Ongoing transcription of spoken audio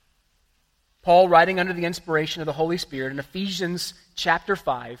Paul, writing under the inspiration of the Holy Spirit in Ephesians chapter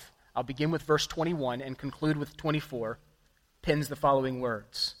 5, I'll begin with verse 21 and conclude with 24, pens the following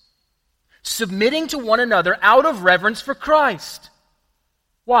words. Submitting to one another out of reverence for Christ.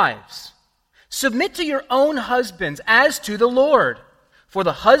 Wives, submit to your own husbands as to the Lord. For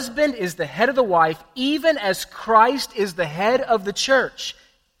the husband is the head of the wife, even as Christ is the head of the church,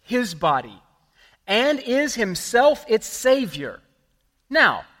 his body, and is himself its Savior.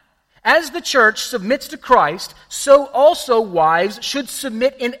 Now, as the church submits to Christ, so also wives should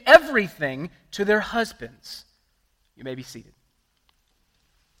submit in everything to their husbands. You may be seated.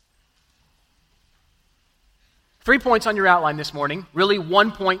 3 points on your outline this morning, really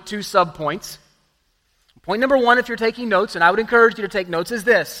 1 point, 2 subpoints. Point number 1, if you're taking notes, and I would encourage you to take notes, is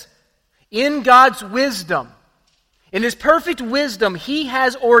this. In God's wisdom, in His perfect wisdom, He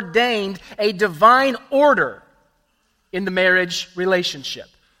has ordained a divine order in the marriage relationship.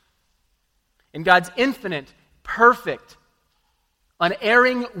 In God's infinite, perfect,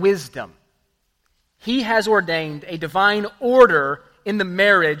 unerring wisdom, He has ordained a divine order in the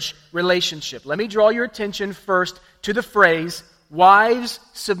marriage relationship. Let me draw your attention first to the phrase, wives,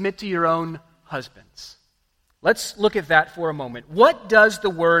 submit to your own husbands. Let's look at that for a moment. What does the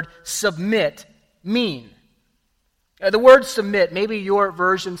word submit mean? The word submit, maybe your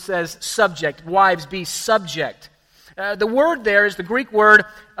version says subject. Wives, be subject. The word there is the Greek word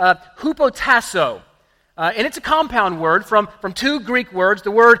hupotasso. And it's a compound word from 2 Greek words.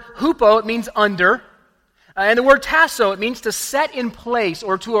 The word hupo, it means under. And the word tasso, it means to set in place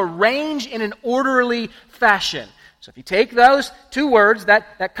or to arrange in an orderly fashion. So if you take those 2 words,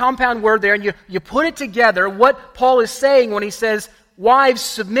 that compound word there, and you put it together, what Paul is saying when he says, wives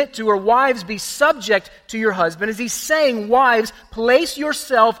submit to, or wives be subject to your husband, is he's saying, wives, place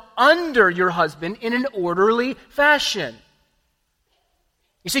yourself under your husband in an orderly fashion.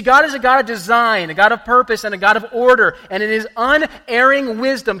 You see, God is a God of design, a God of purpose, and a God of order. And in His unerring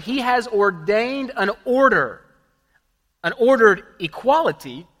wisdom, He has ordained an order. An ordered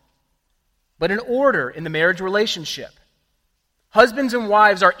equality, but an order in the marriage relationship. Husbands and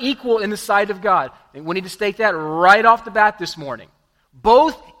wives are equal in the sight of God. And we need to state that right off the bat this morning.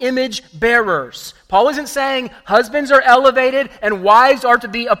 Both image bearers. Paul isn't saying husbands are elevated and wives are to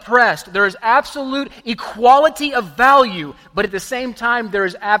be oppressed. There is absolute equality of value, but at the same time there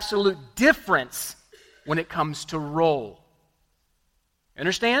is absolute difference when it comes to role.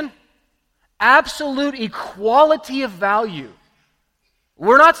 Understand? Absolute equality of value.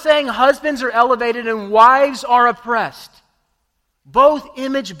 We're not saying husbands are elevated and wives are oppressed. Both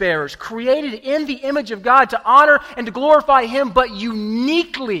image bearers, created in the image of God to honor and to glorify Him, but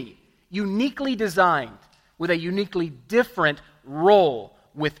uniquely designed with a uniquely different role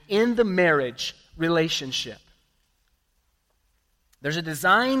within the marriage relationship. There's a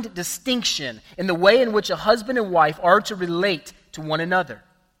designed distinction in the way in which a husband and wife are to relate to one another.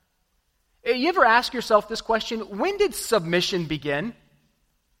 You ever ask yourself this question? When did submission begin?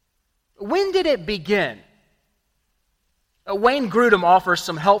 When did it begin? Wayne Grudem offers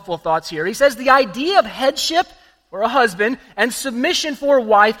some helpful thoughts here. He says the idea of headship for a husband and submission for a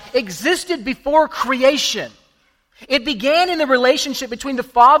wife existed before creation. It began in the relationship between the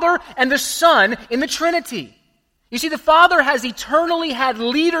Father and the Son in the Trinity. You see, the Father has eternally had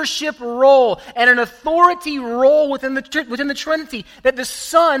leadership role and an authority role within the Trinity that the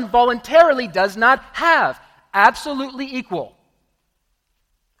Son voluntarily does not have. Absolutely equal.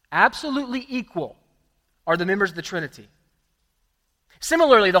 Absolutely equal are the members of the Trinity.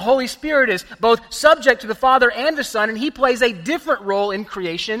 Similarly, the Holy Spirit is both subject to the Father and the Son, and He plays a different role in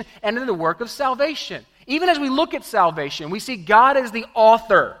creation and in the work of salvation. Even as we look at salvation, we see God as the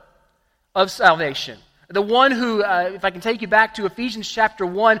author of salvation. The one who, if I can take you back to Ephesians chapter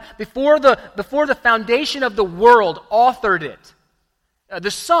 1, before the foundation of the world, authored it.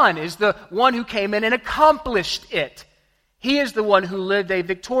 The Son is the one who came in and accomplished it. He is the one who lived a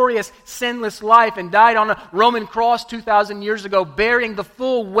victorious, sinless life and died on a Roman cross 2,000 years ago, bearing the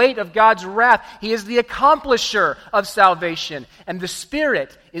full weight of God's wrath. He is the accomplisher of salvation, and the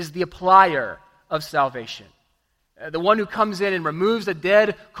Spirit is the applier of salvation. The one who comes in and removes a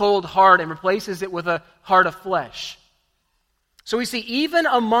dead, cold heart and replaces it with a heart of flesh. So we see, even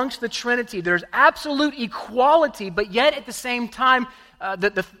amongst the Trinity, there's absolute equality, but yet at the same time,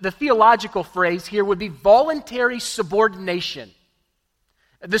 the theological phrase here would be voluntary subordination.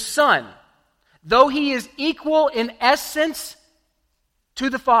 The Son, though He is equal in essence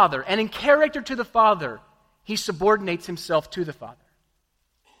to the Father and in character to the Father, He subordinates Himself to the Father.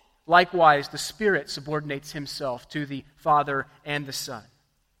 Likewise, the Spirit subordinates Himself to the Father and the Son.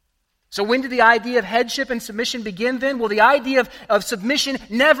 So when did the idea of headship and submission begin then? Well, the idea of submission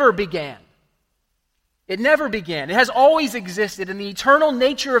never began. It never began. It has always existed in the eternal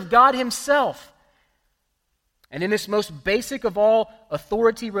nature of God himself. And in this most basic of all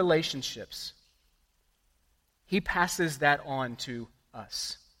authority relationships, he passes that on to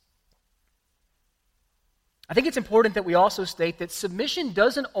us. I think it's important that we also state that submission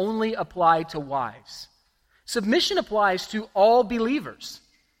doesn't only apply to wives. Submission applies to all believers.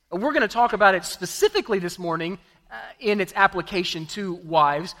 And we're going to talk about it specifically this morning in its application to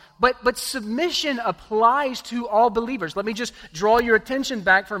wives, but submission applies to all believers. Let me just draw your attention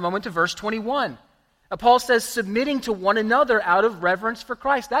back for a moment to verse 21. Paul says, submitting to one another out of reverence for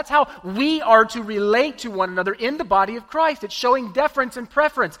Christ. That's how we are to relate to one another in the body of Christ. It's showing deference and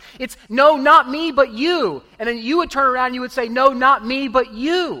preference. It's, no, not me, but you. And then you would turn around and you would say, no, not me, but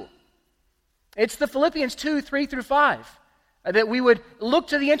you. It's the Philippians 2, 3 through 5. That we would look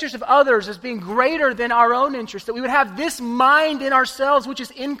to the interest of others as being greater than our own interest. That we would have this mind in ourselves, which is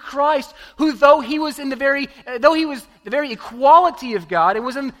in Christ, who though he was the very equality of God and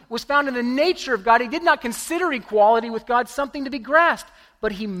was found in the nature of God, he did not consider equality with God something to be grasped,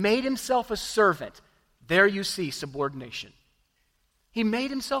 but he made himself a servant. There you see subordination. He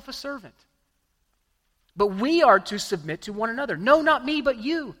made himself a servant. But we are to submit to one another. No, not me, but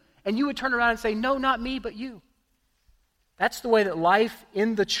you. And you would turn around and say, no, not me, but you. That's the way that life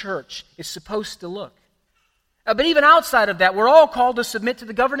in the church is supposed to look. But even outside of that, we're all called to submit to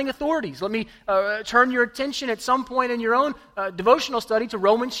the governing authorities. Let me turn your attention at some point in your own devotional study to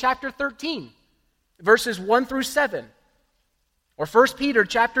Romans chapter 13, verses 1 through 7. Or 1 Peter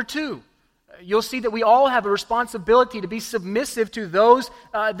chapter 2. You'll see that we all have a responsibility to be submissive to those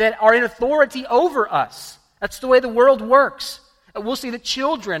that are in authority over us. That's the way the world works. We'll see that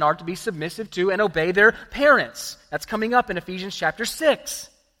children are to be submissive to and obey their parents. That's coming up in Ephesians chapter 6.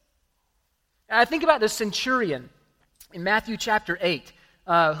 I think about the centurion in Matthew chapter 8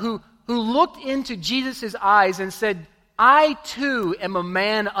 who looked into Jesus' eyes and said, I too am a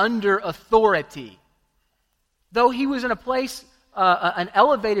man under authority. Though he was in a place, an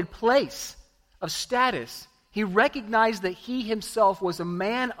elevated place of status, he recognized that he himself was a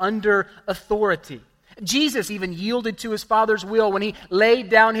man under authority. Jesus even yielded to his Father's will when he laid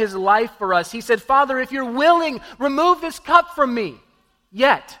down his life for us. He said, Father, if you're willing, remove this cup from me.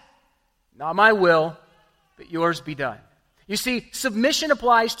 Yet, not my will, but yours be done. You see, submission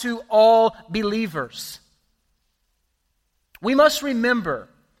applies to all believers. We must remember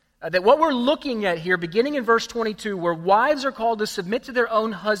that what we're looking at here, beginning in verse 22, where wives are called to submit to their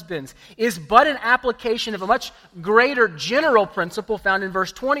own husbands, is but an application of a much greater general principle found in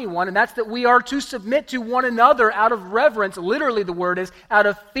verse 21, and that's that we are to submit to one another out of reverence, literally the word is, out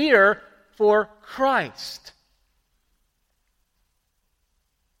of fear for Christ.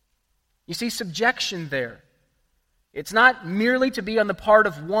 You see, subjection there. It's not merely to be on the part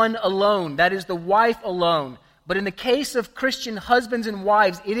of one alone, that is the wife alone. But in the case of Christian husbands and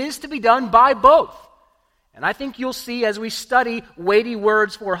wives, it is to be done by both. And I think you'll see as we study weighty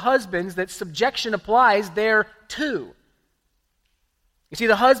words for husbands that subjection applies there too. You see,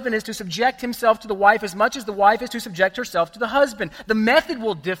 the husband is to subject himself to the wife as much as the wife is to subject herself to the husband. The method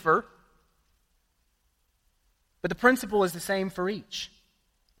will differ, but the principle is the same for each.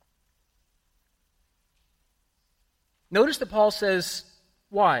 Notice that Paul says,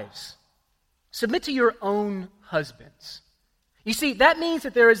 wives, submit to your own husbands. You see, that means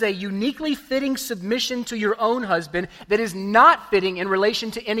that there is a uniquely fitting submission to your own husband that is not fitting in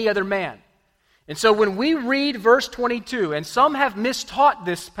relation to any other man. And so when we read verse 22, and some have mistaught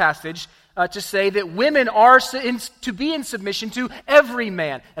this passage to say that women are to be in submission to every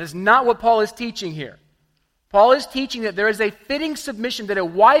man. That is not what Paul is teaching here. Paul is teaching that there is a fitting submission that a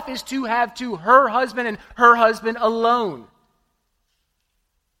wife is to have to her husband and her husband alone.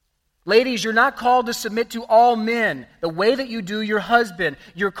 Ladies, you're not called to submit to all men the way that you do your husband.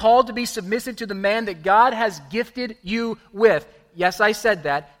 You're called to be submissive to the man that God has gifted you with. Yes, I said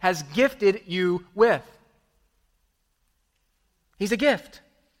that. Has gifted you with. He's a gift,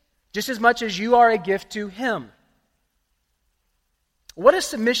 just as much as you are a gift to him. What does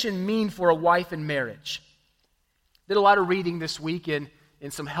submission mean for a wife in marriage? Did a lot of reading this week in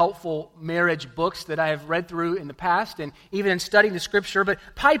some helpful marriage books that I have read through in the past and even in studying the Scripture. But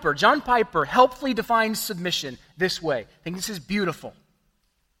John Piper, helpfully defines submission this way. I think this is beautiful.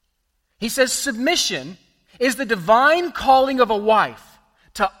 He says, submission is the divine calling of a wife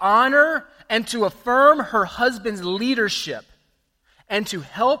to honor and to affirm her husband's leadership and to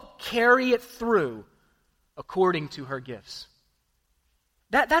help carry it through according to her gifts.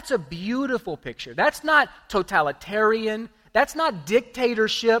 That's a beautiful picture. That's not totalitarian. That's not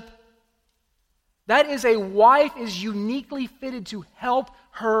dictatorship. That is a wife is uniquely fitted to help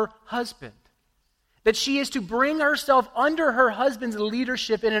her husband. that she is to bring herself under her husband's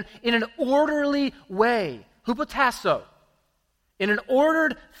leadership in an orderly way, hupotasso, in an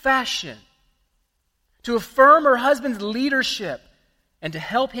ordered fashion, to affirm her husband's leadership and to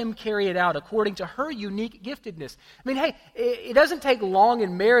help him carry it out according to her unique giftedness. I mean, hey, it doesn't take long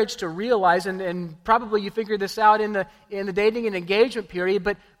in marriage to realize, and probably you figure this out in the dating and engagement period,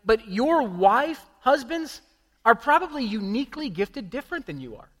 but your wife, husbands, are probably uniquely gifted different than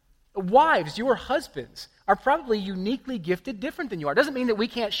you are. Wives, your husbands, are probably uniquely gifted different than you are. It doesn't mean that we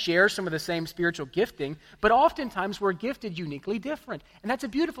can't share some of the same spiritual gifting, but oftentimes we're gifted uniquely different, and that's a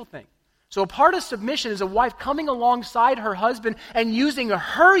beautiful thing. So a part of submission is a wife coming alongside her husband and using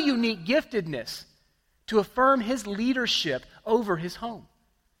her unique giftedness to affirm his leadership over his home.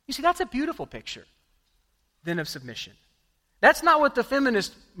 You see, that's a beautiful picture then of submission. That's not what the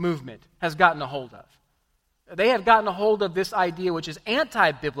feminist movement has gotten a hold of. They have gotten a hold of this idea, which is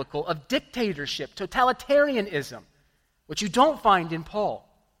anti-biblical, of dictatorship, totalitarianism, which you don't find in Paul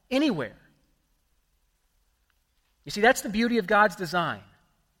anywhere. You see, that's the beauty of God's design.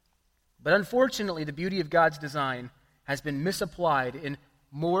 But unfortunately, the beauty of God's design has been misapplied in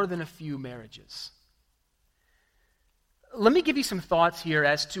more than a few marriages. Let me give you some thoughts here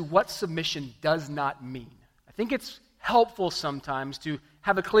as to what submission does not mean. I think it's helpful sometimes to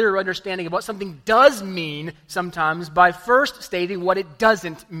have a clearer understanding of what something does mean sometimes by first stating what it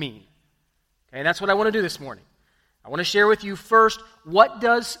doesn't mean. Okay, and that's what I want to do this morning. I want to share with you first, what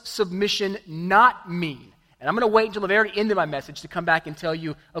does submission not mean? And I'm going to wait until the very end of my message to come back and tell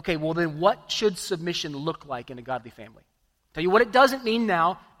you, okay, well then what should submission look like in a godly family? Tell you what it doesn't mean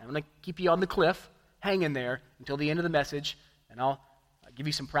now. I'm going to keep you on the cliff, hanging there until the end of the message, and I'll give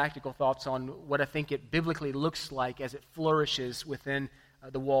you some practical thoughts on what I think it biblically looks like as it flourishes within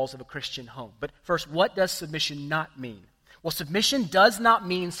the walls of a Christian home. But first, what does submission not mean? Well, submission does not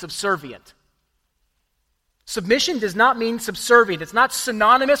mean subservient. Submission does not mean subservient. It's not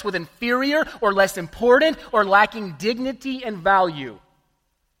synonymous with inferior or less important or lacking dignity and value.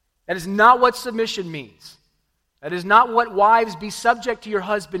 That is not what submission means. That is not what wives be subject to your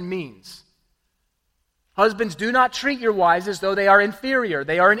husband means. Husbands, do not treat your wives as though they are inferior.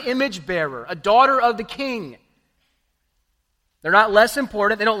 They are an image bearer, a daughter of the king. They're not less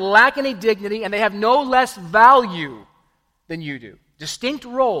important, they don't lack any dignity, and they have no less value than you do. Distinct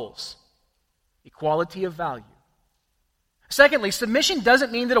roles. Equality of value. Secondly, submission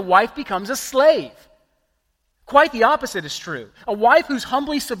doesn't mean that a wife becomes a slave. Quite the opposite is true. A wife who's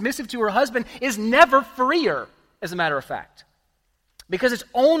humbly submissive to her husband is never freer, as a matter of fact. Because it's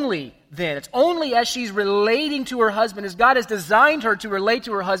only as she's relating to her husband, as God has designed her to relate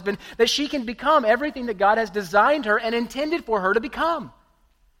to her husband, that she can become everything that God has designed her and intended for her to become.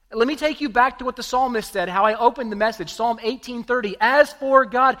 Let me take you back to what the psalmist said, how I opened the message, Psalm 18:30. As for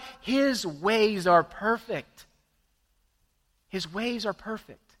God, His ways are perfect. His ways are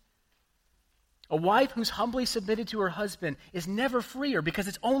perfect. A wife who's humbly submitted to her husband is never freer, because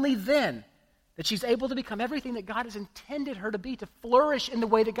it's only then that she's able to become everything that God has intended her to be, to flourish in the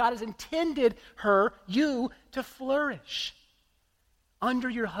way that God has intended you, to flourish under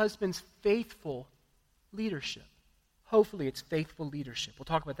your husband's faithful leadership. Hopefully it's faithful leadership. We'll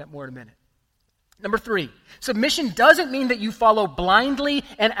talk about that more in a minute. Number 3, submission doesn't mean that you follow blindly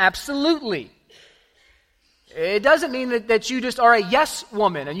and absolutely. It doesn't mean that you just are a yes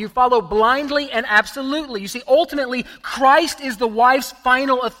woman and you follow blindly and absolutely. You see, ultimately, Christ is the wife's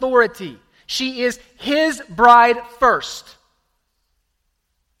final authority. She is His bride first.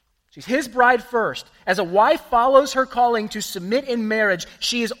 She's His bride first. As a wife follows her calling to submit in marriage,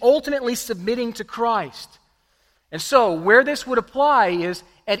 she is ultimately submitting to Christ. And so, where this would apply is,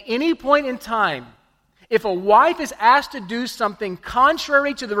 at any point in time, if a wife is asked to do something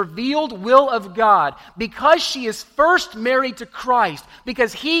contrary to the revealed will of God, because she is first married to Christ,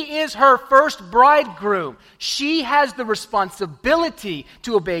 because He is her first bridegroom, she has the responsibility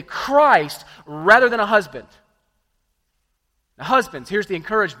to obey Christ rather than a husband. Now, husbands, here's the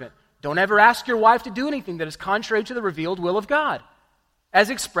encouragement. Don't ever ask your wife to do anything that is contrary to the revealed will of God, as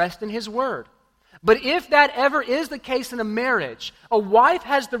expressed in His Word. But if that ever is the case in a marriage, a wife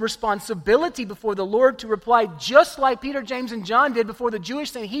has the responsibility before the Lord to reply just like Peter, James, and John did before the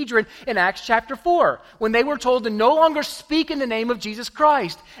Jewish Sanhedrin in Acts chapter 4, when they were told to no longer speak in the name of Jesus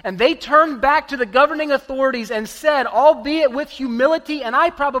Christ. And they turned back to the governing authorities and said, albeit with humility, and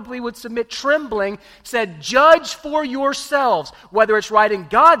I probably would submit trembling, said, judge for yourselves whether it's right in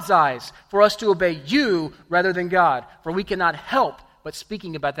God's eyes for us to obey you rather than God, for we cannot help but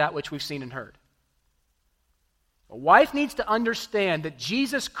speaking about that which we've seen and heard. A wife needs to understand that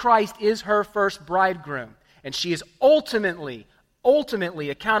Jesus Christ is her first bridegroom, and she is ultimately ultimately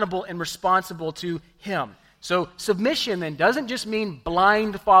accountable and responsible to him. So submission then doesn't just mean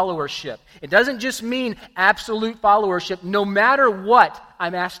blind followership. It doesn't just mean absolute followership no matter what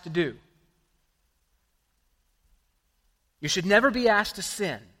I'm asked to do. You should never be asked to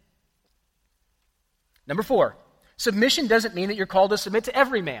sin. Number 4, submission doesn't mean that you're called to submit to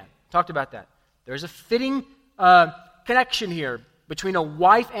every man. Talked about that. There's a fitting connection here between a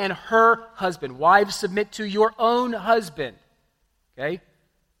wife and her husband. Wives, submit to your own husband. Okay?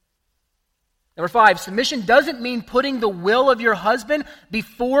 Number 5, submission doesn't mean putting the will of your husband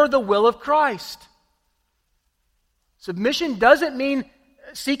before the will of Christ. Submission doesn't mean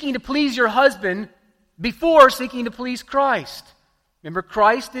seeking to please your husband before seeking to please Christ. Remember,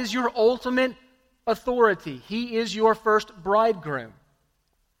 Christ is your ultimate authority. He is your first bridegroom.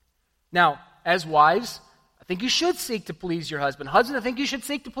 Now, as wives, I think you should seek to please your husband. Husbands, I think you should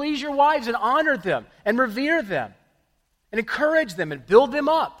seek to please your wives and honor them and revere them and encourage them and build them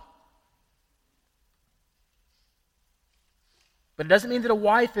up. But it doesn't mean that a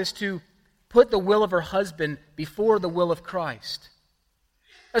wife is to put the will of her husband before the will of Christ.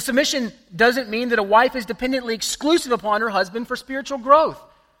 A submission doesn't mean that a wife is dependently exclusive upon her husband for spiritual growth.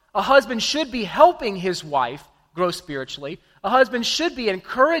 A husband should be helping his wife grow spiritually. A husband should be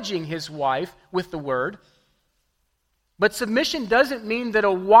encouraging his wife with the word. But submission doesn't mean that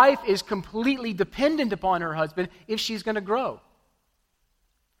a wife is completely dependent upon her husband if she's going to grow.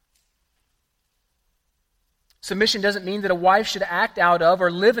 Submission doesn't mean that a wife should act out of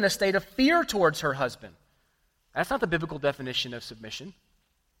or live in a state of fear towards her husband. That's not the biblical definition of submission.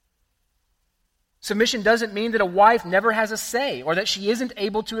 Submission doesn't mean that a wife never has a say or that she isn't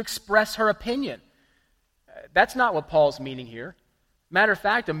able to express her opinion. That's not what Paul's meaning here. Matter of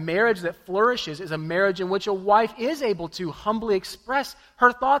fact, a marriage that flourishes is a marriage in which a wife is able to humbly express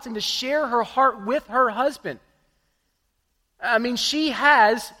her thoughts and to share her heart with her husband. I mean, she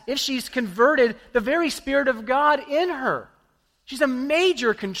has, if she's converted, the very Spirit of God in her. She's a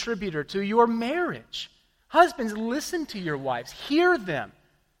major contributor to your marriage. Husbands, listen to your wives. Hear them.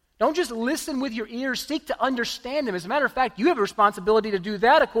 Don't just listen with your ears. Seek to understand them. As a matter of fact, you have a responsibility to do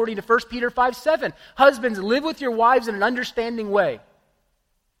that according to 1 Peter 5:7. Husbands, live with your wives in an understanding way.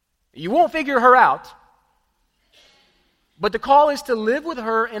 You won't figure her out, but the call is to live with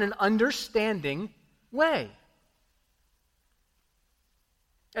her in an understanding way.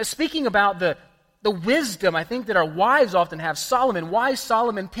 Speaking about the wisdom, I think that our wives often have. Wise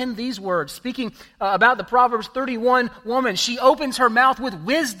Solomon penned these words, speaking about the Proverbs 31 woman. She opens her mouth with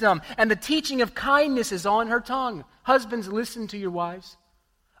wisdom, and the teaching of kindness is on her tongue. Husbands, listen to your wives.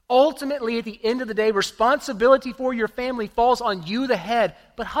 Ultimately, at the end of the day, responsibility for your family falls on you, the head.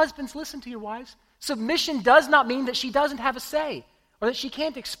 But husbands, listen to your wives. Submission does not mean that she doesn't have a say or that she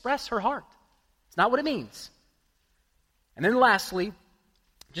can't express her heart. It's not what it means. And then lastly,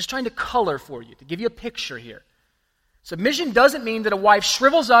 just trying to color for you, to give you a picture here. Submission doesn't mean that a wife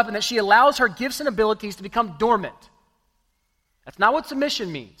shrivels up and that she allows her gifts and abilities to become dormant. That's not what submission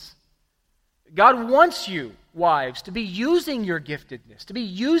means. God wants you, wives, to be using your giftedness, to be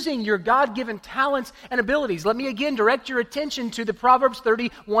using your God-given talents and abilities. Let me again direct your attention to the Proverbs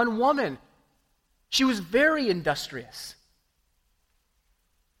 31 woman. She was very industrious.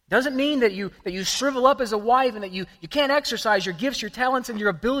 Doesn't mean that you shrivel up as a wife and that you can't exercise your gifts, your talents, and your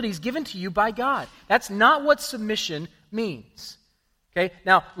abilities given to you by God. That's not what submission means. Okay?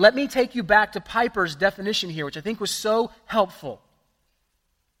 Now, let me take you back to Piper's definition here, which I think was so helpful.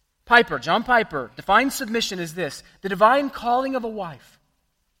 John Piper, defines submission as this: the divine calling of a wife.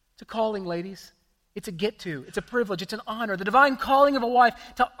 It's a calling, ladies. It's a get to. It's a privilege. It's an honor. The divine calling of a wife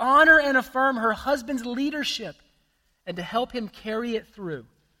to honor and affirm her husband's leadership and to help him carry it through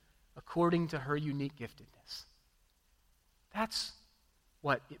according to her unique giftedness. That's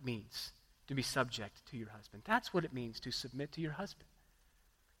what it means to be subject to your husband. That's what it means to submit to your husband.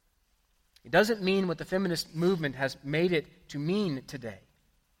 It doesn't mean what the feminist movement has made it to mean today.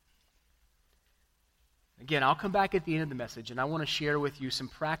 Again, I'll come back at the end of the message, and I want to share with you some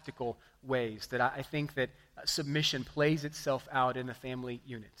practical ways that I think that submission plays itself out in the family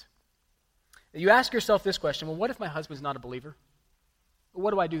unit. You ask yourself this question: well, what if my husband's not a believer?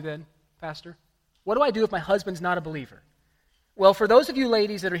 What do I do then, Pastor? What do I do if my husband's not a believer? Well, for those of you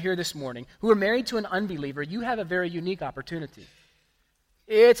ladies that are here this morning who are married to an unbeliever, you have a very unique opportunity.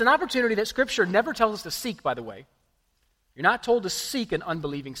 It's an opportunity that Scripture never tells us to seek, by the way. You're not told to seek an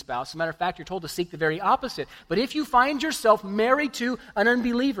unbelieving spouse. As a matter of fact, you're told to seek the very opposite. But if you find yourself married to an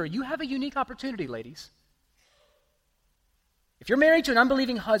unbeliever, you have a unique opportunity, ladies. If you're married to an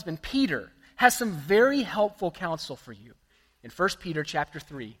unbelieving husband, Peter has some very helpful counsel for you in 1 Peter chapter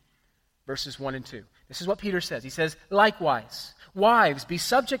 3, verses 1 and 2. This is what Peter says. He says, likewise, wives, be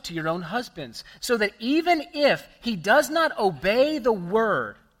subject to your own husbands, so that even if he does not obey the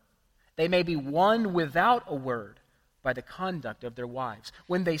word, they may be won without a word by the conduct of their wives,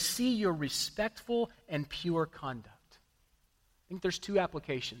 when they see your respectful and pure conduct. I think there's two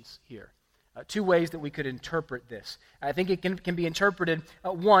applications here, two ways that we could interpret this. I think it can be interpreted,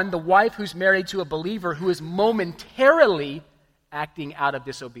 one, the wife who's married to a believer who is momentarily acting out of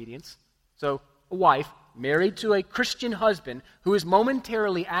disobedience. So, a wife married to a Christian husband who is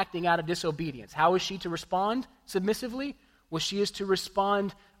momentarily acting out of disobedience. How is she to respond submissively? Well, she is to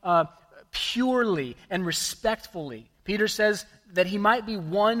respond purely and respectfully. Peter says that he might be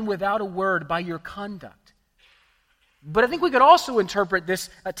won without a word by your conduct. But I think we could also interpret this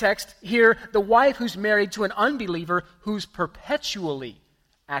text here, the wife who's married to an unbeliever who's perpetually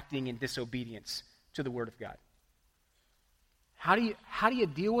acting in disobedience to the word of God. How do you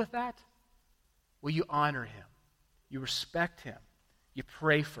deal with that? Well, you honor him. You respect him. You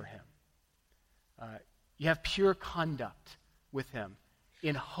pray for him. You have pure conduct with him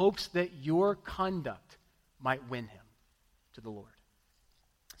in hopes that your conduct might win him to the Lord.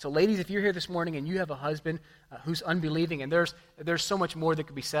 So ladies, if you're here this morning and you have a husband who's unbelieving, and there's so much more that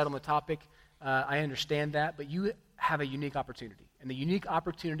could be said on the topic, I understand that, but you have a unique opportunity. And the unique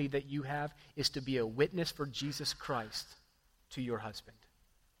opportunity that you have is to be a witness for Jesus Christ to your husband.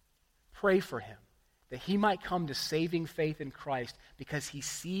 Pray for him, that he might come to saving faith in Christ because he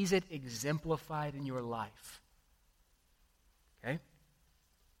sees it exemplified in your life. Okay?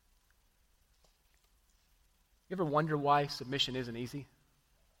 You ever wonder why submission isn't easy?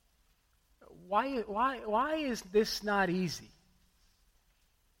 Why is this not easy?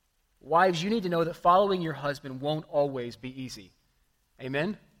 Wives, you need to know that following your husband won't always be easy.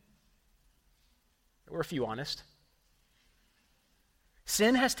 Amen? We're a few honest.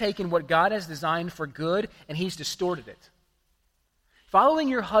 Sin has taken what God has designed for good, and he's distorted it. Following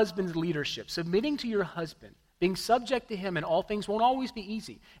your husband's leadership, submitting to your husband, being subject to him in all things won't always be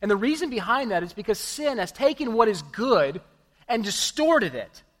easy. And the reason behind that is because sin has taken what is good and distorted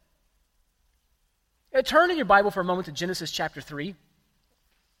it. Turn in your Bible for a moment to Genesis chapter 3.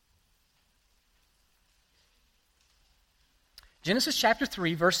 Genesis chapter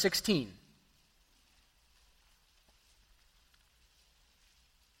 3, verse 16.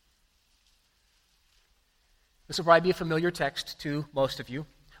 This will probably be a familiar text to most of you.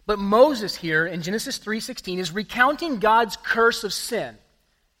 But Moses here in Genesis 3:16 is recounting God's curse of sin.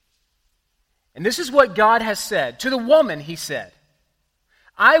 And this is what God has said. To the woman, he said,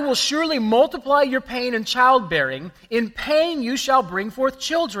 I will surely multiply your pain in childbearing. In pain you shall bring forth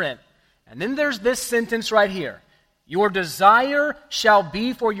children. And then there's this sentence right here. Your desire shall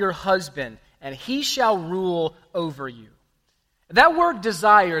be for your husband, and he shall rule over you. That word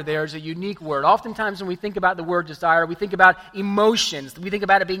desire there is a unique word. Oftentimes when we think about the word desire, we think about emotions. We think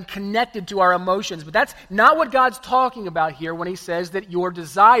about it being connected to our emotions. But that's not what God's talking about here when he says that your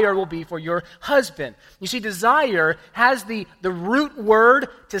desire will be for your husband. You see, desire has the root word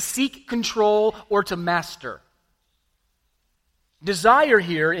to seek control or to master. Desire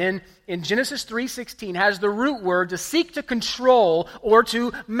here in Genesis 3:16 has the root word to seek to control or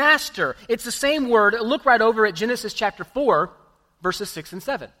to master. It's the same word. Look right over at Genesis chapter 4, verses 6 and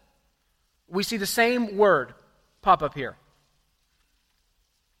 7. We see the same word pop up here.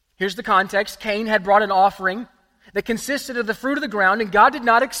 Here's the context. Cain had brought an offering that consisted of the fruit of the ground, and God did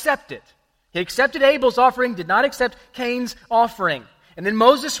not accept it. He accepted Abel's offering, did not accept Cain's offering. And then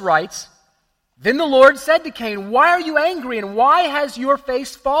Moses writes, Then the Lord said to Cain, Why are you angry, and why has your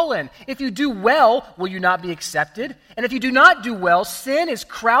face fallen? If you do well, will you not be accepted? And if you do not do well, sin is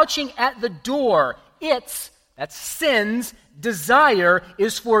crouching at the door. That's sin's desire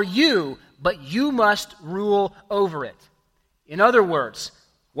is for you, but you must rule over it. In other words,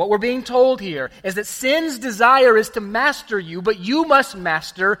 what we're being told here is that sin's desire is to master you, but you must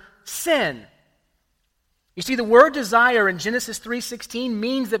master sin. You see, the word desire in Genesis 3:16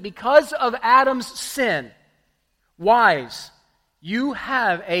 means that because of Adam's sin, wives, you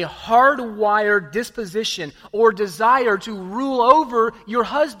have a hardwired disposition or desire to rule over your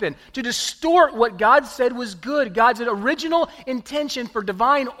husband, to distort what God said was good, God's original intention for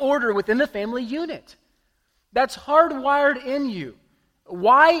divine order within the family unit. That's hardwired in you.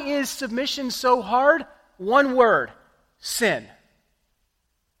 Why is submission so hard? One word, sin.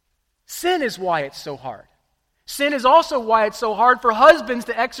 Sin is why it's so hard. Sin is also why it's so hard for husbands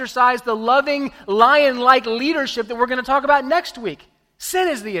to exercise the loving, lion-like leadership that we're going to talk about next week. Sin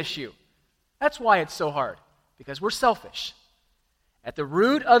is the issue. That's why it's so hard, because we're selfish. At the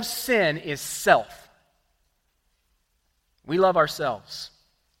root of sin is self. We love ourselves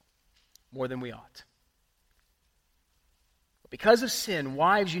more than we ought. Because of sin,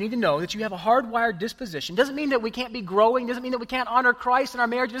 wives, you need to know that you have a hardwired disposition. Doesn't mean that we can't be growing. Doesn't mean that we can't honor Christ in our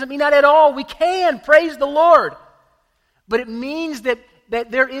marriage. Doesn't mean that at all. We can. Praise the Lord. But it means that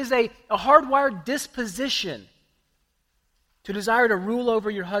there is a hardwired disposition to desire to rule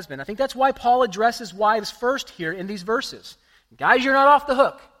over your husband. I think that's why Paul addresses wives first here in these verses. Guys, you're not off the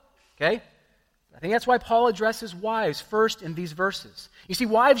hook. Okay? I think that's why Paul addresses wives first in these verses. You see,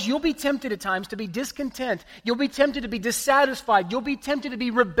 wives, you'll be tempted at times to be discontent. You'll be tempted to be dissatisfied. You'll be tempted to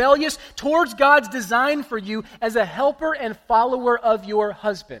be rebellious towards God's design for you as a helper and follower of your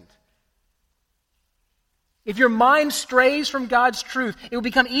husband. If your mind strays from God's truth, it will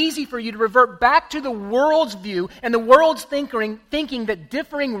become easy for you to revert back to the world's view and the world's thinking that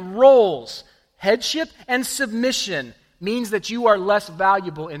differing roles, headship and submission, means that you are less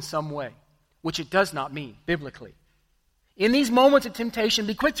valuable in some way, which it does not mean biblically. In these moments of temptation,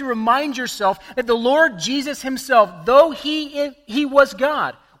 be quick to remind yourself that the Lord Jesus himself, though he was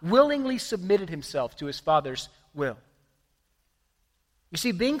God, willingly submitted himself to his Father's will. You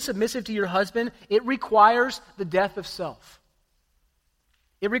see, being submissive to your husband, it requires the death of self.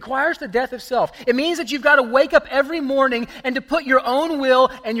 It requires the death of self. It means that you've got to wake up every morning and to put your own will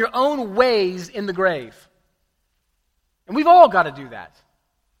and your own ways in the grave. And we've all got to do that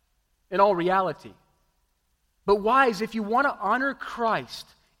in all reality. But wives, if you want to honor Christ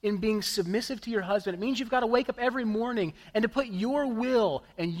in being submissive to your husband, it means you've got to wake up every morning and to put your will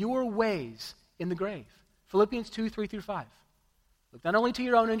and your ways in the grave. Philippians 2, 3 through 5. Look not only to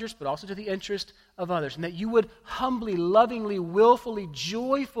your own interest, but also to the interest of others. And that you would humbly, lovingly, willfully,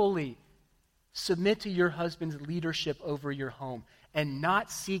 joyfully submit to your husband's leadership over your home and not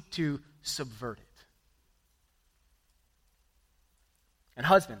seek to subvert it. And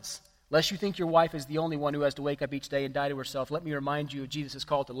husbands, lest you think your wife is the only one who has to wake up each day and die to herself, let me remind you of Jesus'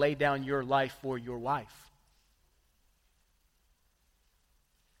 call to lay down your life for your wife.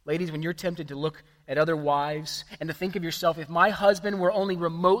 Ladies, when you're tempted to look at other wives and to think of yourself, if my husband were only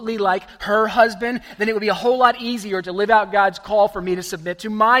remotely like her husband, then it would be a whole lot easier to live out God's call for me to submit to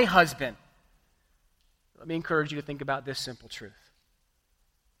my husband. Let me encourage you to think about this simple truth.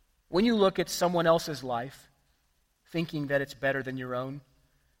 When you look at someone else's life, thinking that it's better than your own,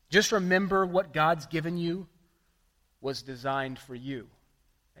 just remember what God's given you was designed for you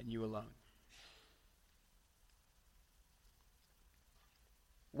and you alone.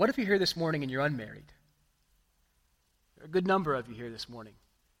 What if you're here this morning and you're unmarried? There are a good number of you here this morning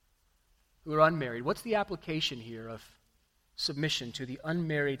who are unmarried. What's the application here of submission to the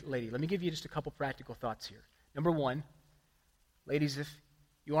unmarried lady? Let me give you just a couple practical thoughts here. Number one, ladies, if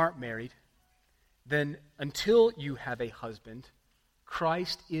you aren't married, then until you have a husband,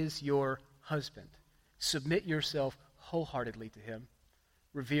 Christ is your husband. Submit yourself wholeheartedly to him.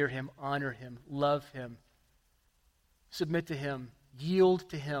 Revere him, honor him, love him. Submit to him, yield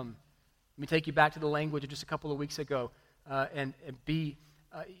to him. Let me take you back to the language of just a couple of weeks ago and be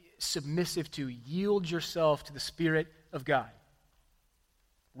submissive to, yield yourself to the Spirit of God.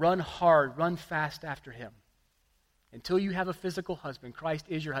 Run hard, run fast after him. Until you have a physical husband, Christ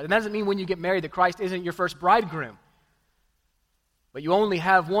is your husband. And that doesn't mean when you get married that Christ isn't your first bridegroom. But you only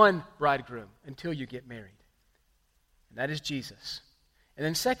have one bridegroom until you get married. And that is Jesus. And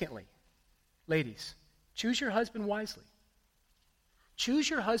then secondly, ladies, choose your husband wisely. Choose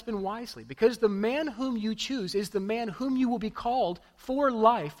your husband wisely, because the man whom you choose is the man whom you will be called for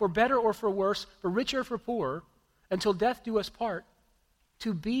life, for better or for worse, for richer or for poorer, until death do us part,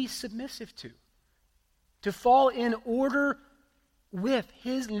 to be submissive to fall in order with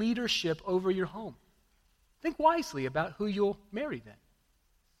his leadership over your home. Think wisely about who you'll marry then.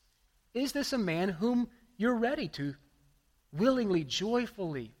 Is this a man whom you're ready to willingly,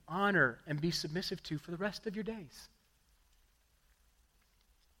 joyfully honor and be submissive to for the rest of your days?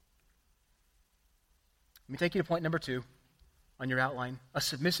 Let me take you to point number 2 on your outline. A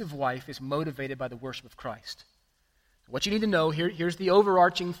submissive wife is motivated by the worship of Christ. What you need to know, here's the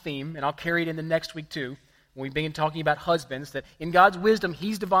overarching theme, and I'll carry it into next week too, when we begin talking about husbands, that in God's wisdom,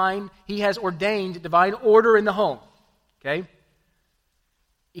 he's divine, he has ordained divine order in the home. Okay?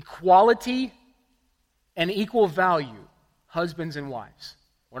 Equality and equal value, husbands and wives.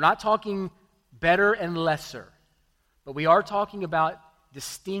 We're not talking better and lesser, but we are talking about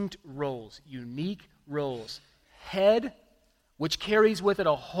distinct roles, unique roles. Head, which carries with it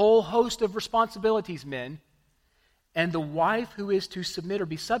a whole host of responsibilities, men, and the wife who is to submit or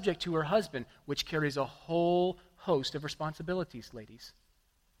be subject to her husband, which carries a whole host of responsibilities, ladies.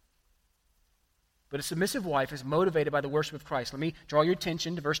 But a submissive wife is motivated by the worship of Christ. Let me draw your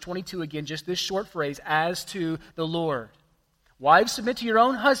attention to verse 22 again, just this short phrase, as to the Lord. Wives, submit to your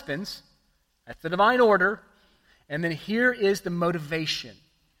own husbands. That's the divine order. And then here is the motivation,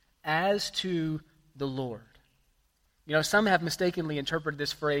 as to the Lord. You know, some have mistakenly interpreted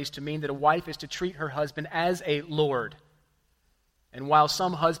this phrase to mean that a wife is to treat her husband as a lord. And while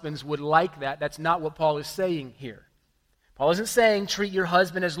some husbands would like that, that's not what Paul is saying here. Paul isn't saying treat your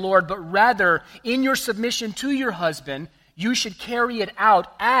husband as Lord, but rather, in your submission to your husband, you should carry it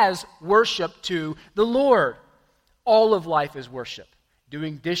out as worship to the Lord. All of life is worship.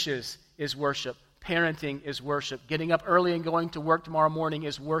 Doing dishes is worship. Parenting is worship. Getting up early and going to work tomorrow morning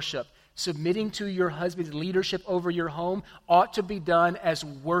is worship. Submitting to your husband's leadership over your home ought to be done as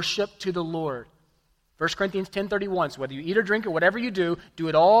worship to the Lord. 1 Corinthians 10:31, so whether you eat or drink or whatever you do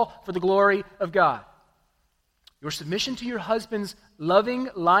it all for the glory of God. Your submission to your husband's loving,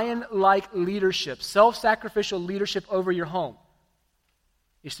 lion-like leadership, self-sacrificial leadership over your home,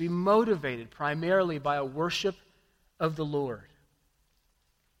 is to be motivated primarily by a worship of the Lord.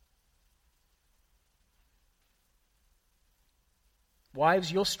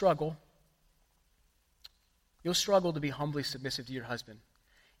 Wives, you'll struggle. You'll struggle to be humbly submissive to your husband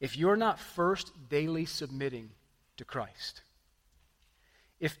if you're not first daily submitting to Christ.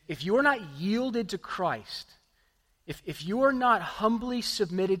 If you're not yielded to Christ, if you are not humbly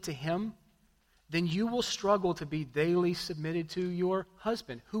submitted to Him, then you will struggle to be daily submitted to your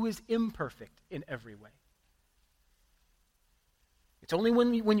husband, who is imperfect in every way. It's only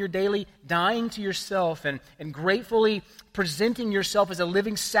when you're daily dying to yourself and gratefully presenting yourself as a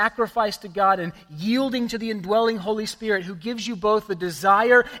living sacrifice to God and yielding to the indwelling Holy Spirit who gives you both the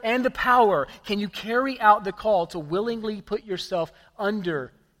desire and the power, can you carry out the call to willingly put yourself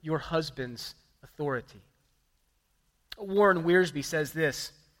under your husband's authority. Warren Wiersbe says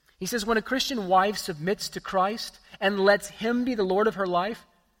this. He says, when a Christian wife submits to Christ and lets Him be the Lord of her life,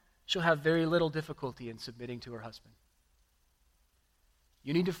 she'll have very little difficulty in submitting to her husband.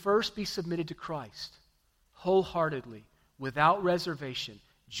 You need to first be submitted to Christ, wholeheartedly, without reservation,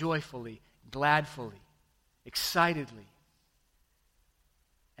 joyfully, gladfully, excitedly.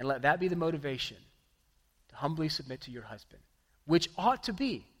 And let that be the motivation to humbly submit to your husband, which ought to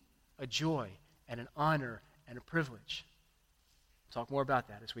be a joy and an honor and a privilege. We'll talk more about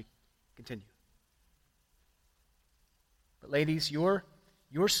that as we continue. But ladies, your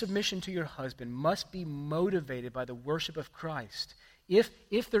submission to your husband must be motivated by the worship of Christ.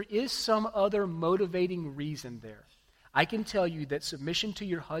 If there is some other motivating reason there, I can tell you that submission to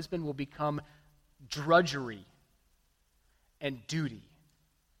your husband will become drudgery and duty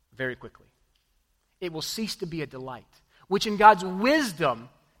very quickly. It will cease to be a delight, which in God's wisdom,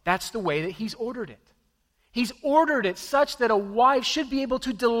 that's the way that He's ordered it. He's ordered it such that a wife should be able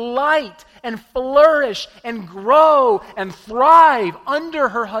to delight and flourish and grow and thrive under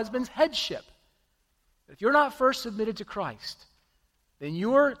her husband's headship. If you're not first submitted to Christ, then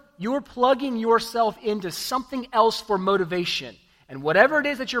you're plugging yourself into something else for motivation. And whatever it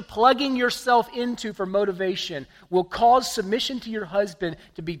is that you're plugging yourself into for motivation will cause submission to your husband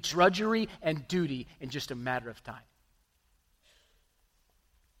to be drudgery and duty in just a matter of time.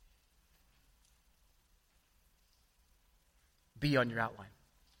 B on your outline.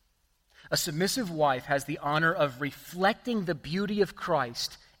 A submissive wife has the honor of reflecting the beauty of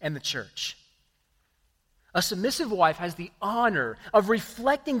Christ and the church. A submissive wife has the honor of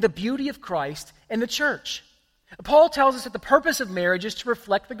reflecting the beauty of Christ and the church. Paul tells us that the purpose of marriage is to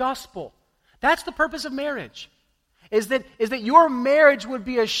reflect the gospel. That's the purpose of marriage. Is that your marriage would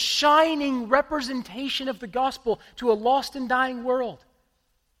be a shining representation of the gospel to a lost and dying world.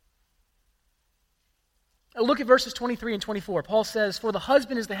 Look at verses 23 and 24. Paul says, for the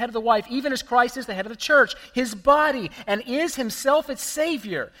husband is the head of the wife, even as Christ is the head of the church, His body, and is Himself its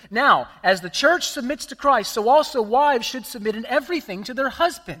Savior. Now, as the church submits to Christ, so also wives should submit in everything to their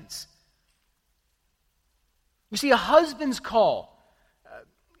husbands. You see, a husband's call,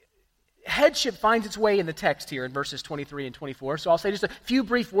 headship finds its way in the text here in verses 23 and 24. So I'll say just a few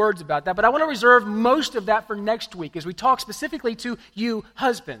brief words about that. But I want to reserve most of that for next week as we talk specifically to you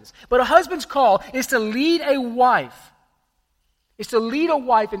husbands. But a husband's call is to lead a wife. Is to lead a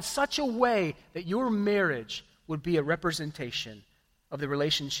wife in such a way that your marriage would be a representation of the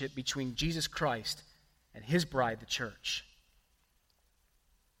relationship between Jesus Christ and His bride, the church.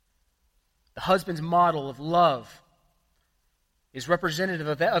 The husband's model of love is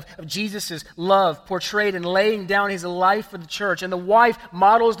representative of Jesus' love portrayed in laying down His life for the church. And the wife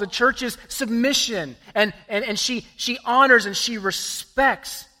models the church's submission. And she honors and she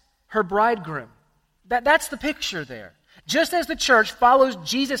respects her bridegroom. That's the picture there. Just as the church follows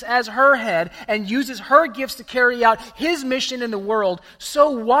Jesus as her head and uses her gifts to carry out His mission in the world,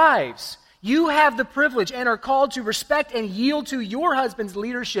 so wives, You have the privilege and are called to respect and yield to your husband's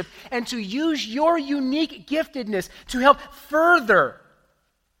leadership and to use your unique giftedness to help further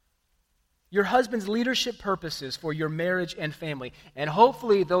your husband's leadership purposes for your marriage and family. And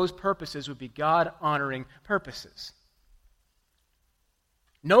hopefully those purposes would be God-honoring purposes.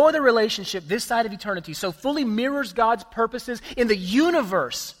 No other relationship this side of eternity so fully mirrors God's purposes in the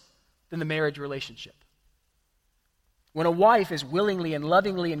universe than the marriage relationship. When a wife is willingly and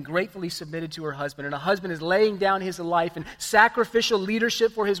lovingly and gratefully submitted to her husband, and a husband is laying down his life in sacrificial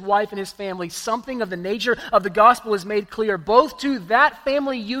leadership for his wife and his family, something of the nature of the gospel is made clear both to that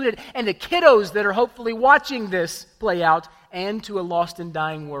family unit and the kiddos that are hopefully watching this play out, and to a lost and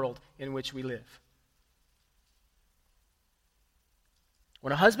dying world in which we live.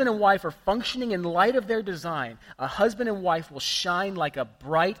 When a husband and wife are functioning in light of their design, a husband and wife will shine like a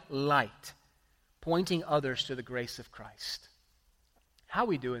bright light, pointing others to the grace of Christ. How are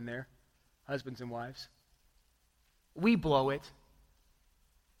we doing there, husbands and wives? We blow it.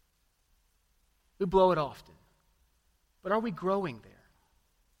 We blow it often. But are we growing there?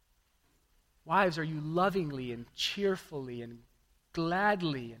 Wives, are you lovingly and cheerfully and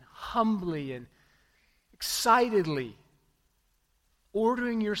gladly and humbly and excitedly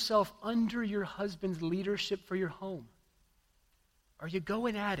ordering yourself under your husband's leadership for your home? Are you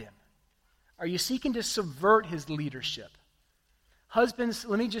going at him? Are you seeking to subvert his leadership? Husbands,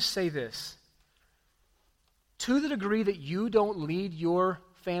 let me just say this. To the degree that you don't lead your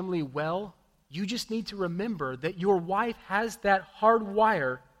family well, you just need to remember that your wife has that hard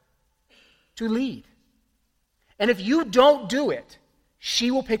wire to lead. And if you don't do it,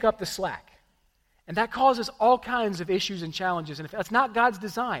 she will pick up the slack. And that causes all kinds of issues and challenges. And if that's not God's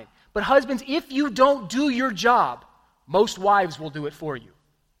design. But husbands, if you don't do your job, most wives will do it for you.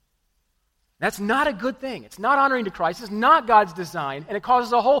 That's not a good thing. It's not honoring to Christ. It's not God's design. And it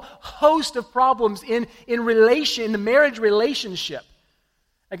causes a whole host of problems in the marriage relationship.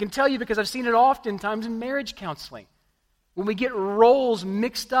 I can tell you because I've seen it oftentimes in marriage counseling. When we get roles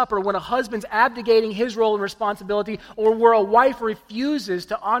mixed up, or when a husband's abdicating his role and responsibility, or where a wife refuses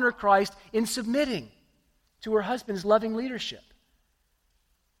to honor Christ in submitting to her husband's loving leadership.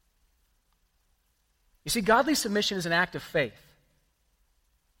 You see, godly submission is an act of faith.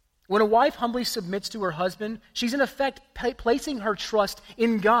 When a wife humbly submits to her husband, she's in effect placing her trust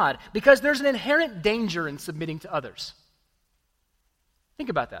in God, because there's an inherent danger in submitting to others. Think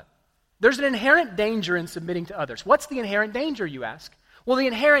about that. There's an inherent danger in submitting to others. What's the inherent danger, you ask? Well, the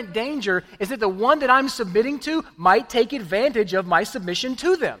inherent danger is that the one that I'm submitting to might take advantage of my submission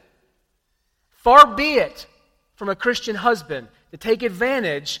to them. Far be it from a Christian husband to take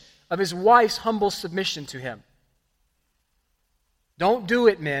advantage of his wife's humble submission to him. Don't do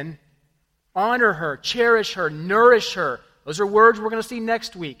it, men. Honor her, cherish her, nourish her. Those are words we're going to see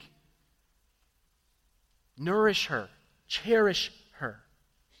next week. Nourish her, cherish her.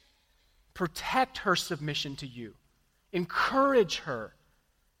 Protect her submission to you. Encourage her.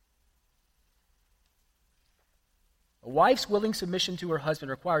 A wife's willing submission to her husband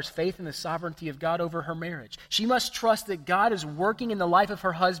requires faith in the sovereignty of God over her marriage. She must trust that God is working in the life of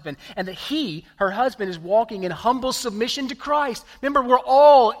her husband, and that he, her husband, is walking in humble submission to Christ. Remember, we're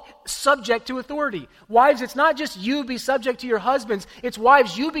all subject to authority. Wives, it's not just you be subject to your husbands. It's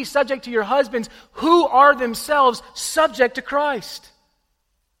wives, you be subject to your husbands who are themselves subject to Christ.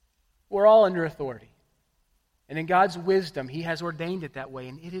 We're all under authority. And in God's wisdom, he has ordained it that way,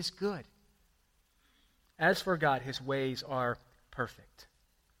 and it is good. As for God, his ways are perfect.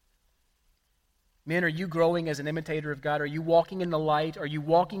 Men, are you growing as an imitator of God? Are you walking in the light? Are you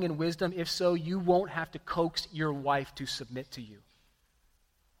walking in wisdom? If so, you won't have to coax your wife to submit to you.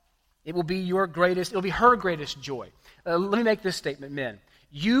 It will be her greatest joy. Let me make this statement, men.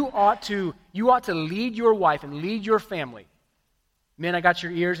 You ought to lead your wife and lead your family. Men, I got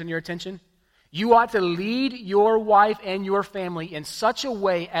your ears and your attention. You ought to lead your wife and your family in such a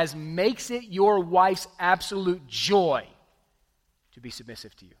way as makes it your wife's absolute joy to be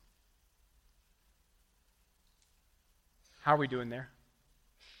submissive to you. How are we doing there?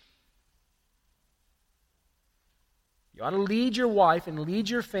 You ought to lead your wife and lead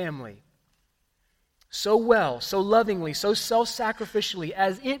your family so well, so lovingly, so self-sacrificially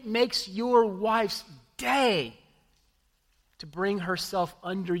as it makes your wife's day to bring herself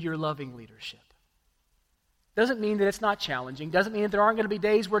under your loving leadership. Doesn't mean that it's not challenging. Doesn't mean that there aren't going to be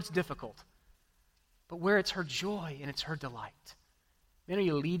days where it's difficult. But where it's her joy and it's her delight. Men, are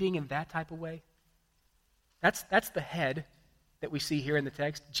you leading in that type of way? That's the head that we see here in the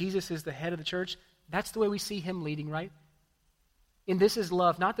text. Jesus is the head of the church. That's the way we see him leading, right? And this is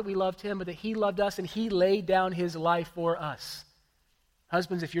love. Not that we loved him, but that he loved us and he laid down his life for us.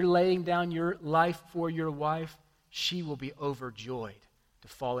 Husbands, if you're laying down your life for your wife, she will be overjoyed to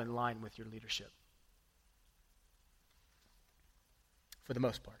fall in line with your leadership. For the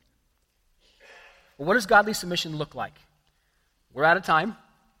most part. Well, what does godly submission look like? We're out of time.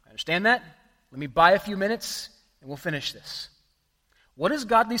 I understand that. Let me buy a few minutes and we'll finish this. What does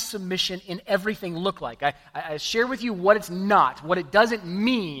godly submission in everything look like? I share with you what it's not, what it doesn't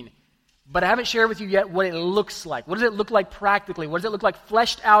mean, but I haven't shared with you yet what it looks like. What does it look like practically? What does it look like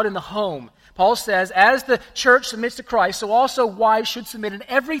fleshed out in the home? Paul says, as the church submits to Christ, so also wives should submit in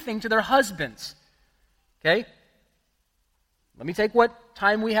everything to their husbands. Okay? Let me take what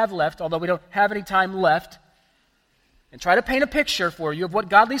time we have left, although we don't have any time left, and try to paint a picture for you of what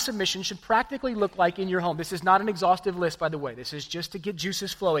godly submission should practically look like in your home. This is not an exhaustive list, by the way. This is just to get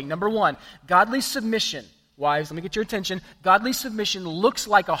juices flowing. Number one, godly submission. Wives, let me get your attention. Godly submission looks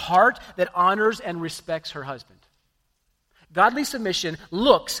like a heart that honors and respects her husband. Godly submission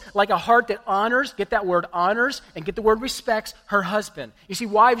looks like a heart that honors, get that word honors, and get the word respects her husband. You see,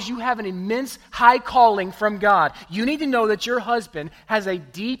 wives, you have an immense high calling from God. You need to know that your husband has a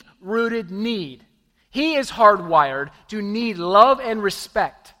deep-rooted need. He is hardwired to need love and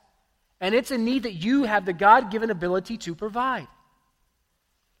respect. And it's a need that you have the God-given ability to provide.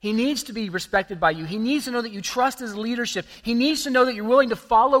 He needs to be respected by you. He needs to know that you trust his leadership. He needs to know that you're willing to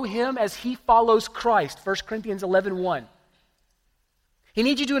follow him as he follows Christ. 1 Corinthians 11:1. He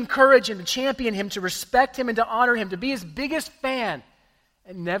needs you to encourage him, to champion him, to respect him, and to honor him, to be his biggest fan,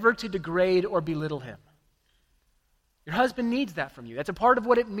 and never to degrade or belittle him. Your husband needs that from you. That's a part of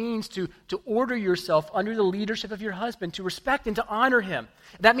what it means to order yourself under the leadership of your husband, to respect and to honor him.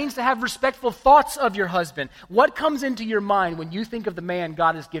 That means to have respectful thoughts of your husband. What comes into your mind when you think of the man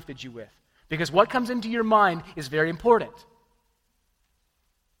God has gifted you with? Because what comes into your mind is very important.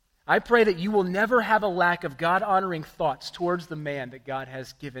 I pray that you will never have a lack of God-honoring thoughts towards the man that God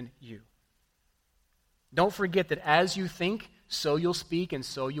has given you. Don't forget that as you think, so you'll speak and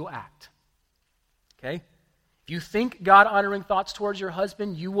so you'll act. Okay? If you think God-honoring thoughts towards your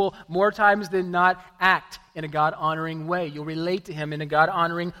husband, you will more times than not act in a God-honoring way. You'll relate to him in a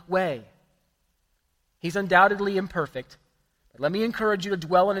God-honoring way. He's undoubtedly imperfect, but let me encourage you to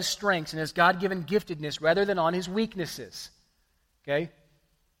dwell on his strengths and his God-given giftedness rather than on his weaknesses. Okay?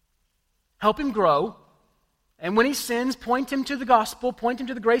 Help him grow, and when he sins, point him to the gospel, point him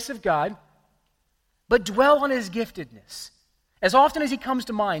to the grace of God, but dwell on his giftedness. As often as he comes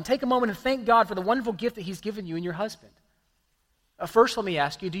to mind, take a moment and thank God for the wonderful gift that he's given you in your husband. First, let me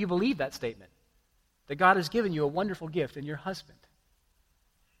ask you, do you believe that statement? That God has given you a wonderful gift in your husband?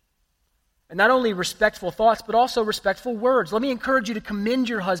 And not only respectful thoughts, but also respectful words. Let me encourage you to commend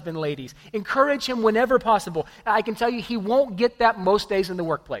your husband, ladies. Encourage him whenever possible. I can tell you he won't get that most days in the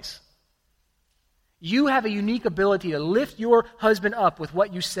workplace. You have a unique ability to lift your husband up with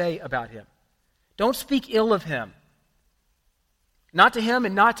what you say about him. Don't speak ill of him. Not to him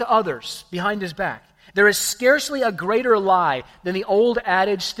and not to others behind his back. There is scarcely a greater lie than the old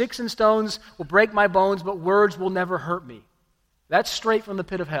adage, sticks and stones will break my bones, but words will never hurt me. That's straight from the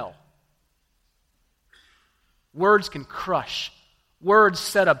pit of hell. Words can crush. Words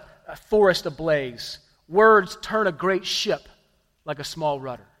set a forest ablaze. Words turn a great ship like a small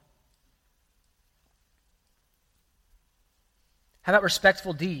rudder. How about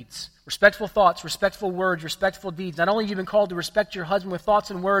respectful deeds? Respectful thoughts, respectful words, respectful deeds. Not only have you been called to respect your husband with thoughts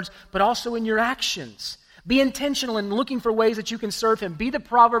and words, but also in your actions. Be intentional in looking for ways that you can serve him. Be the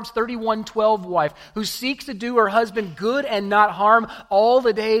Proverbs 31:12 wife who seeks to do her husband good and not harm all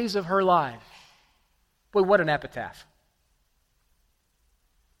the days of her life. Boy, what an epitaph.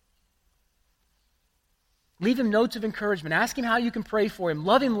 Leave him notes of encouragement. Ask him how you can pray for him.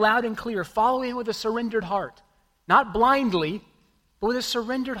 Love him loud and clear. Follow him with a surrendered heart. Not blindly, but with a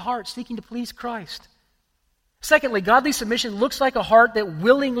surrendered heart, seeking to please Christ. Secondly, godly submission looks like a heart that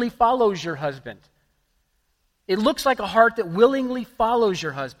willingly follows your husband. It looks like a heart that willingly follows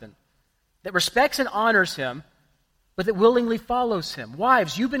your husband, that respects and honors him, but that willingly follows him.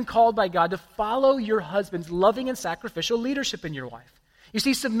 Wives, you've been called by God to follow your husband's loving and sacrificial leadership in your life. You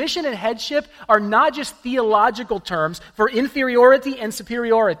see, submission and headship are not just theological terms for inferiority and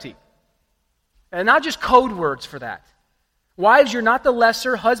superiority, and not just code words for that. Wives, you're not the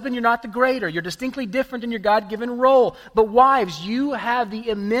lesser. Husband, you're not the greater. You're distinctly different in your God-given role. But wives, you have the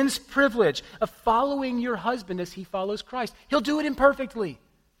immense privilege of following your husband as he follows Christ. He'll do it imperfectly.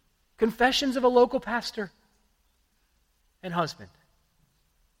 Confessions of a local pastor and husband.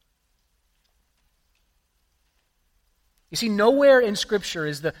 You see, nowhere in Scripture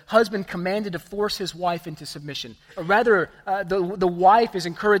is the husband commanded to force his wife into submission. Or rather, the wife is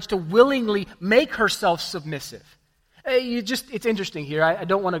encouraged to willingly make herself submissive. It's interesting here. I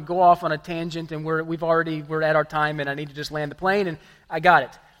don't want to go off on a tangent, and we're at our time, and I need to just land the plane, and I got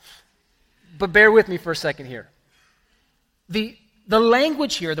it. But bear with me for a second here. The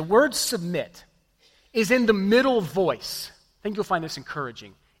language here, the word submit, is in the middle voice. I think you'll find this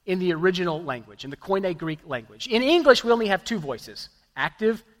encouraging in the original language, in the Koine Greek language. In English, we only have two voices,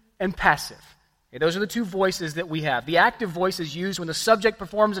 active and passive. Okay, those are the two voices that we have. The active voice is used when the subject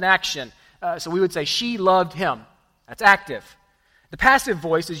performs an action. So we would say, she loved him. That's active. The passive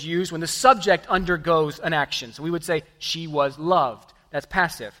voice is used when the subject undergoes an action. So we would say, she was loved. That's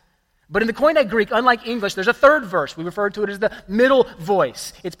passive. But in the Koine Greek, unlike English, there's a third verse. We refer to it as the middle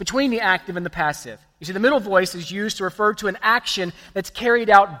voice. It's between the active and the passive. You see, the middle voice is used to refer to an action that's carried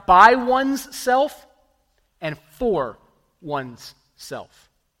out by one's self and for one's self.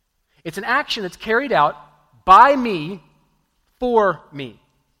 It's an action that's carried out by me, for me.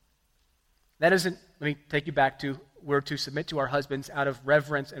 That isn't, let me take you back to, we're to submit to our husbands out of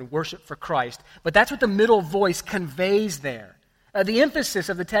reverence and worship for Christ. But that's what the middle voice conveys there. The emphasis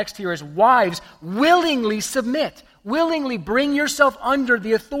of the text here is, wives, willingly submit. Willingly bring yourself under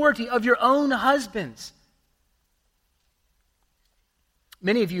the authority of your own husbands.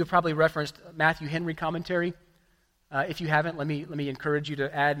 Many of you have probably referenced Matthew Henry commentary. If you haven't, let me encourage you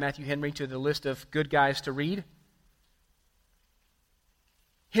to add Matthew Henry to the list of good guys to read.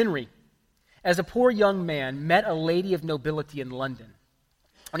 Henry, as a poor young man, met a lady of nobility in London.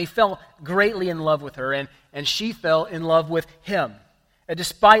 And he fell greatly in love with her, and she fell in love with him,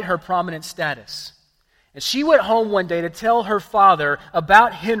 despite her prominent status. And she went home one day to tell her father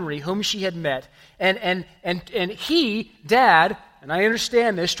about Henry, whom she had met. And he, Dad, and I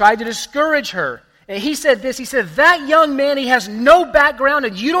understand this, tried to discourage her. And he said this, he said, that young man, he has no background,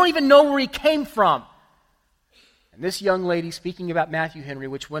 and you don't even know where he came from. And this young lady, speaking about Matthew Henry,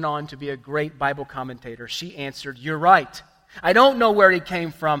 which went on to be a great Bible commentator, she answered, you're right. I don't know where he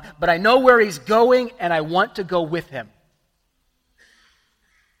came from, but I know where he's going, and I want to go with him.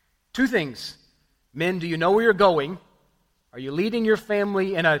 Two things. Men, do you know where you're going? Are you leading your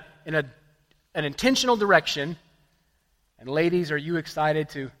family in an intentional direction? And ladies, are you excited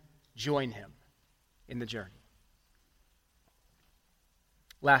to join him in the journey?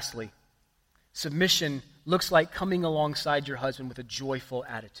 Lastly, submission looks like coming alongside your husband with a joyful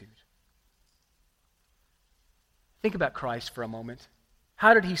attitude. Think about Christ for a moment.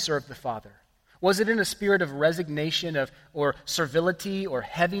 How did he serve the Father? Was it in a spirit of resignation or servility or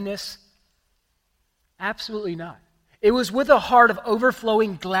heaviness? Absolutely not. It was with a heart of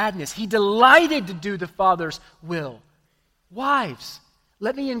overflowing gladness. He delighted to do the Father's will. Wives,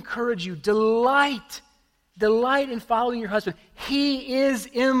 let me encourage you, delight in following your husband. He is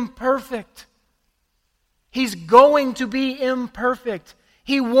imperfect. He's going to be imperfect.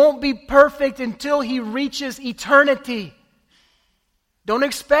 He won't be perfect until he reaches eternity. Don't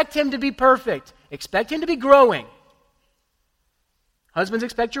expect him to be perfect. Expect him to be growing. Husbands,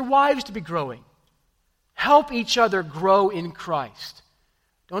 expect your wives to be growing. Help each other grow in Christ.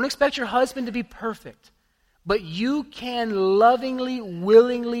 Don't expect your husband to be perfect. But you can lovingly,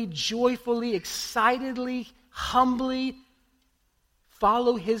 willingly, joyfully, excitedly, humbly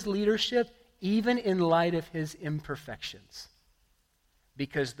follow his leadership even in light of his imperfections.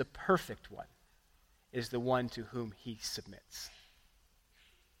 Because the perfect one is the one to whom he submits.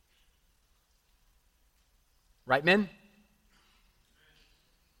 Right, men?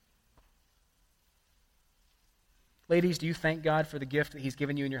 Ladies, do you thank God for the gift that he's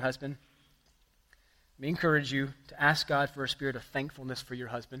given you and your husband? Let me encourage you to ask God for a spirit of thankfulness for your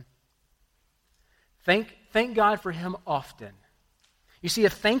husband. Thank God for him often. You see, a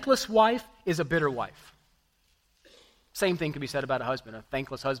thankless wife is a bitter wife. Same thing can be said about a husband. A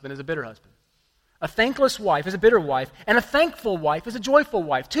thankless husband is a bitter husband. A thankless wife is a bitter wife, and a thankful wife is a joyful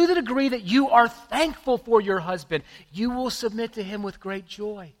wife. To the degree that you are thankful for your husband, you will submit to him with great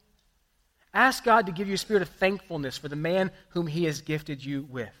joy. Ask God to give you a spirit of thankfulness for the man whom he has gifted you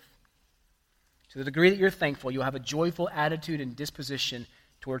with. To the degree that you're thankful, you'll have a joyful attitude and disposition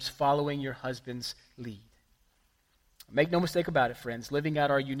towards following your husband's lead. Make no mistake about it, friends. Living out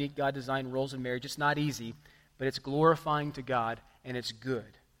our unique God-designed roles in marriage, it's not easy, but it's glorifying to God, and it's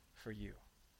good for you.